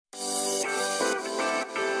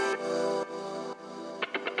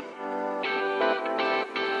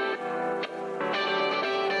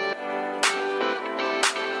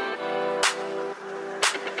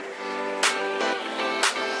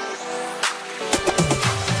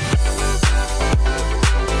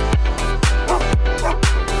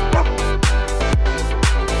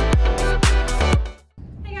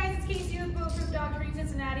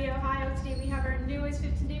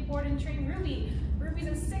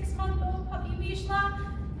Vizla,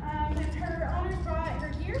 and her owners brought her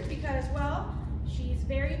here because, well, she's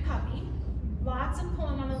very puppy. Lots of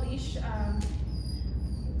pulling on the leash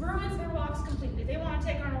ruins their walks completely. They want to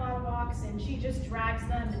take her on a lot of walks, and she just drags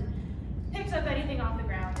them and picks up anything off the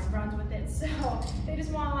ground and runs with it. So they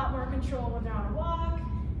just want a lot more control when they're on a walk.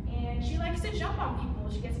 And she likes to jump on people.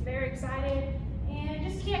 She gets very excited and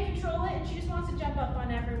just can't control it, and she just wants to jump up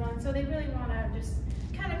on everyone. So they really want to just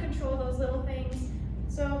kind of control those little things.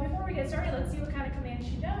 So before we get started, let's see what kind of commands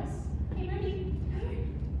she does. Hey, Ruby.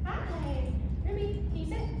 Hi. Ruby, can you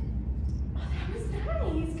sit? Oh, that was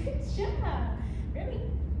nice. Good job. Ruby,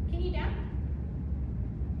 can you down?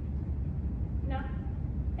 No?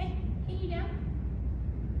 Hey, can you down?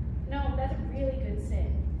 No, that's a really good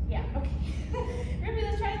sit. Yeah, okay. Ruby,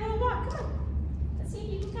 let's try a little walk. Come on. Let's see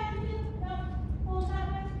if you can kind of feel a little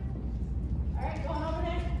time. All right, going over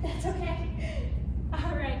there. That's okay.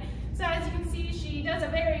 All right. So as you can see, she does a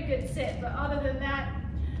very good sit, but other than that,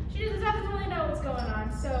 she doesn't really know what's going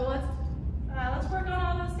on. So let's work on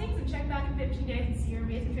all those things and check back in 15 days and see your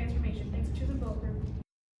amazing transformation. Thanks for choosing Bulletproof.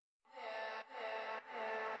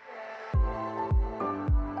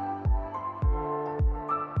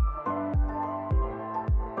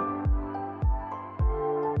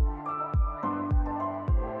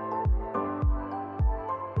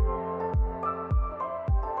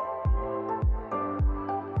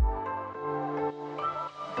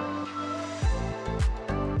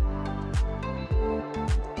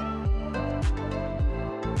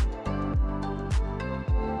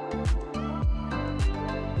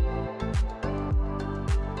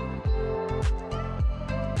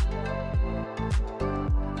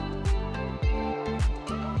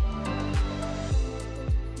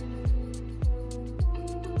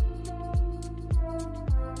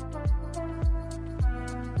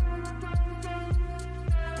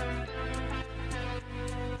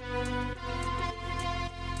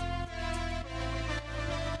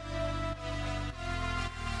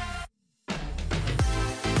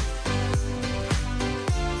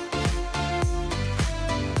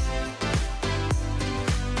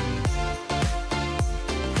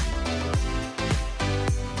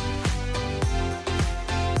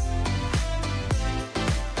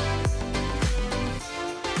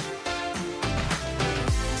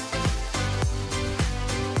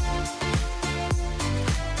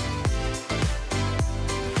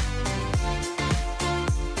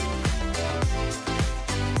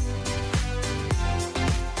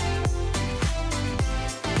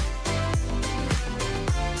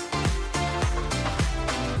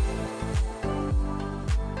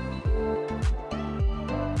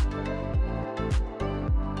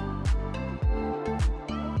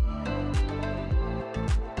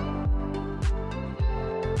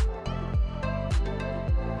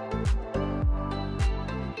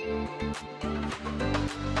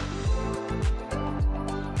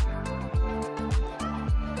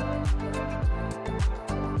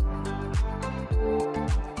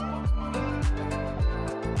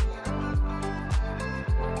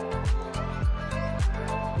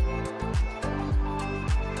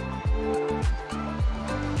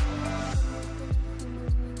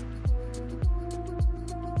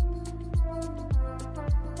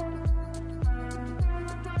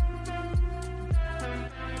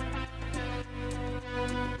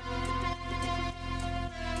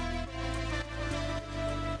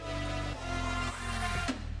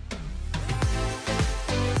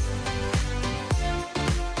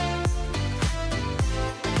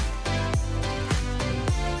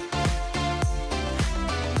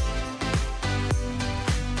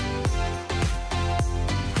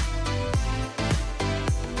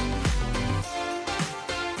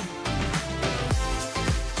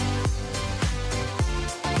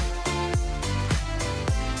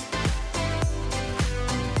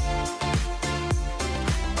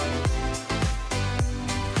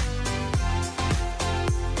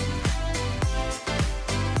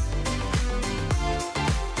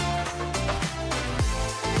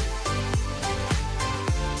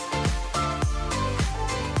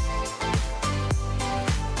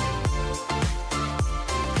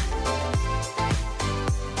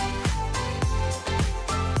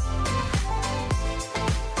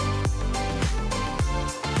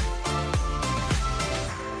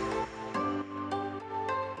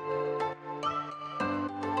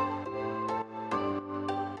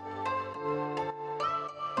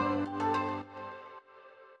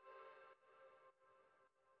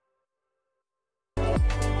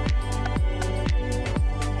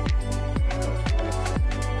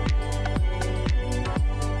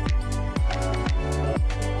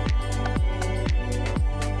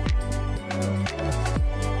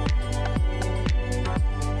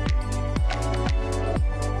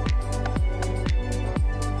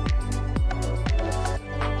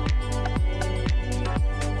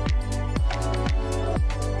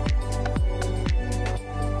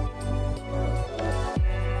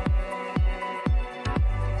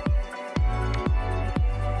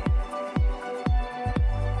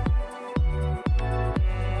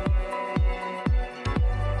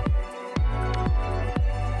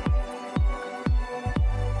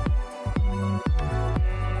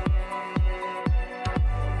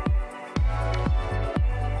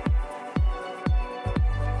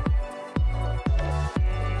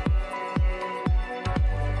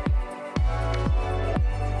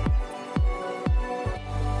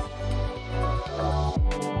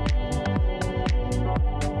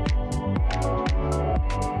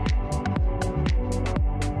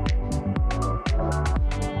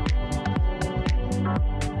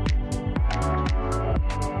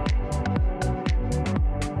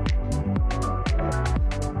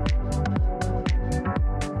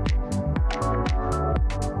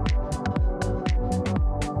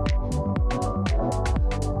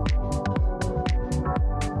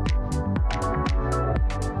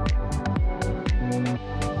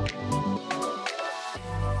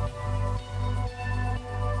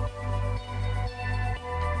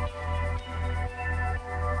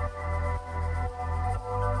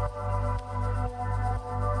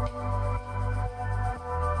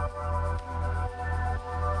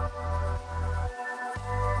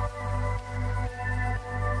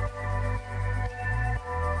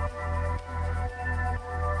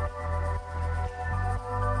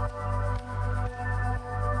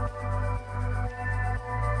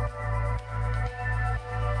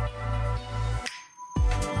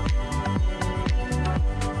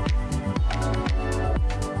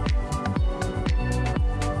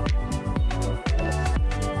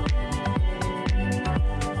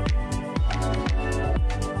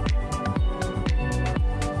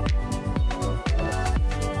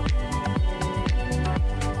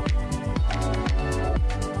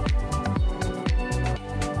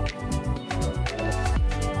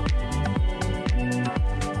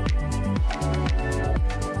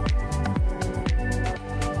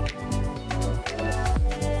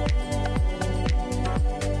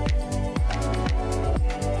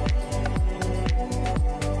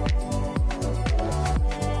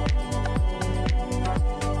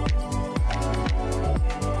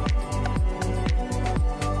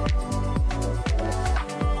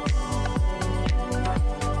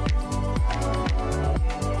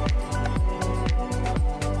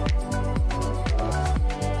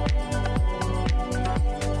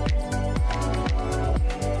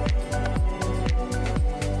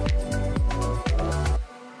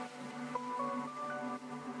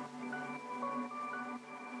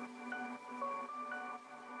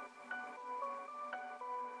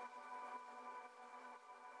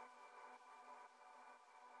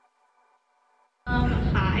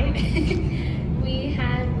 Hi. We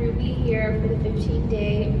had Ruby here for the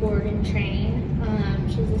 15-day board and train.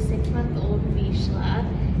 She's a 6-month-old Vizla,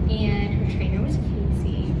 and her trainer was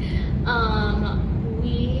Casey. I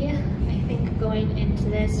think going into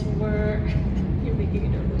this, you're making me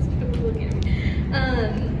nervous. Look at me.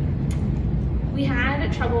 We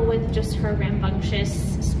had trouble with just her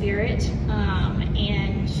rambunctious spirit,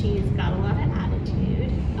 and she's got a lot of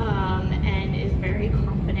attitude, and is very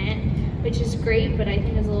confident, which is great, but I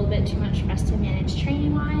think is a little bit too much for us to manage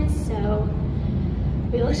training-wise. So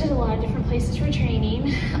we looked at a lot of different places for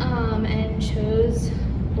training, and chose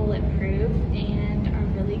Bulletproof, and are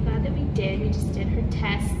really glad that we did. We just did her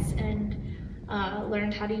tests and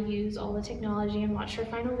learned how to use all the technology and watched her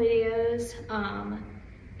final videos.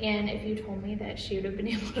 And if you told me that she would have been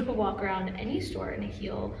able to walk around any store in a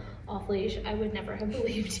heel off leash, I would never have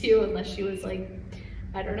believed you unless she was like,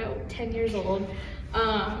 I don't know, 10 years old.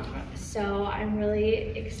 So I'm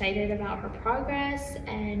really excited about her progress,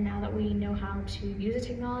 and now that we know how to use the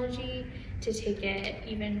technology to take it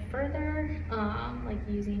even further, like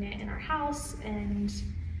using it in our house and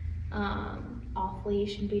off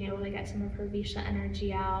leash and being able to get some of her Vizla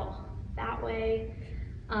energy out that way.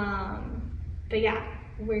 But yeah,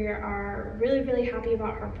 we are really, really happy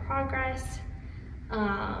about her progress,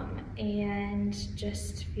 and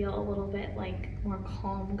just feel a little bit like more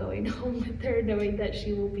calm going home with her, knowing that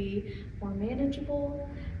she will be more manageable,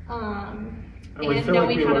 and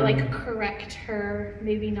knowing how to like correct her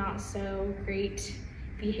maybe not so great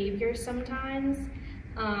behavior sometimes.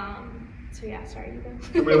 So yeah, sorry, you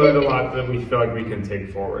go. We learned a lot that we feel like we can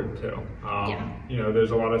take forward too. Yeah. You know,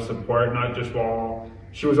 there's a lot of support, not just while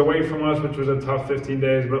she was away from us, which was a tough 15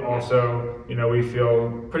 days, but also, you know, we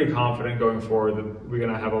feel pretty confident going forward that we're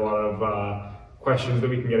gonna have a lot of questions that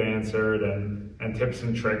we can get answered, and tips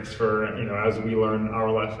and tricks for, you know, as we learn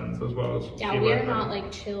our lessons as well as. Yeah, we are not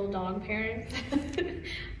like chill dog parents.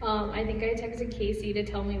 I think I texted Casey to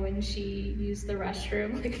tell me when she used the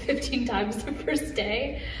restroom like 15 times the first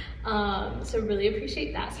day. So really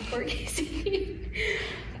appreciate that support, Casey.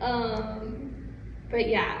 But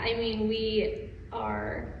yeah, I mean, we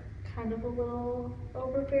are kind of a little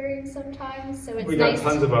overbearing sometimes, so it's nice. We got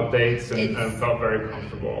tons of updates and felt very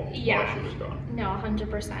comfortable while she was gone. No,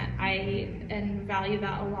 100%. I value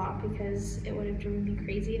that a lot, because it would have driven me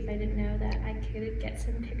crazy if I didn't know that I could get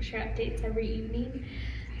some picture updates every evening.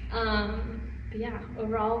 But yeah,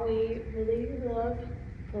 overall we really love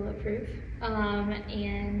Bulletproof,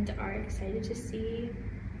 and are excited to see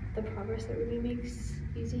the progress that Ruby makes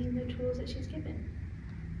using the tools that she's given.